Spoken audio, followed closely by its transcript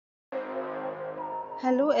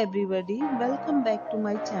Hello everybody, welcome back to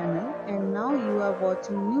my channel and now you are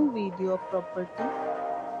watching new video of property.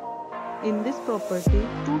 In this property,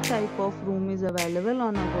 two type of room is available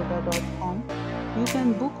on agoda.com. You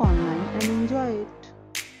can book online and enjoy it.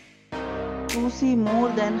 To see more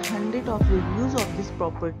than 100 of reviews of this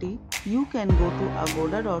property, you can go to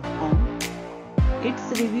agoda.com.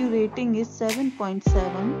 Its review rating is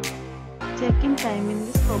 7.7. Check-in time in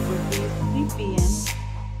this property is 3 p.m.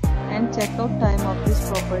 and checkout time of this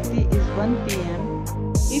property is 1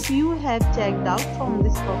 p.m. If you have checked out from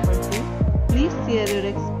this property, please share your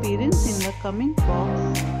experience in the comment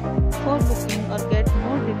box. For booking or get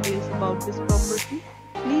more details about this property,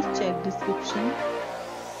 please check description.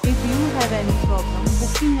 If you have any problem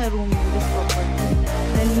booking a room in this property,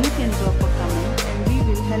 then you can drop a comment and we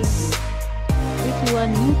will help you. If you are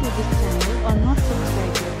new to this channel or not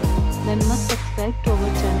subscribed yet, then must subscribe to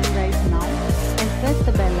our channel right now and press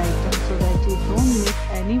the bell icon so that you don't miss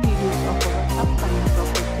any videos of our upcoming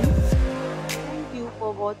property. Thank you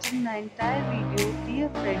for watching the entire video. Dear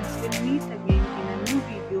friends, we'll meet again in a new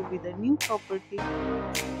video with a new property.